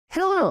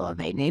Hello,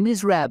 my name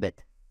is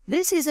Rabbit.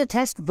 This is a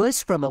test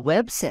voice from a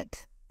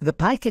website. The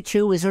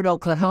Pikachu Wizard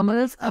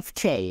Oklahoma of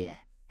Che.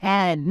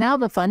 And now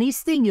the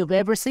funniest thing you've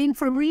ever seen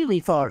from really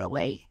far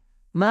away.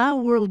 My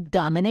world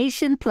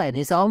domination plan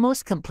is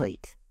almost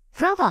complete.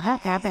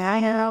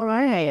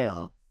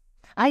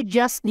 I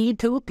just need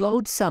to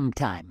upload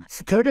sometime.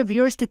 Skirt of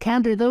yours to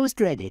counter those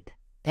dreaded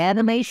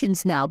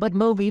animations now, but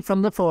movie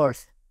from the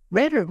fourth.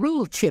 Read or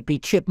rule, Chippy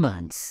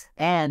Chipmunks.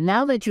 And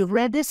now that you've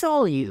read this,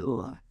 all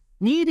you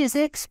need is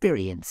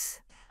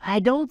experience. I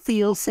don't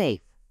feel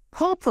safe.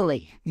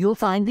 Hopefully, you'll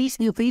find these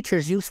new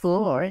features useful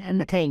or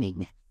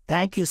entertaining.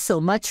 Thank you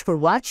so much for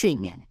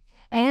watching,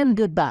 and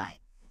goodbye.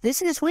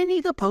 This is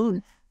Winnie the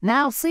Pooh,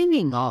 now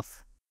singing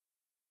off.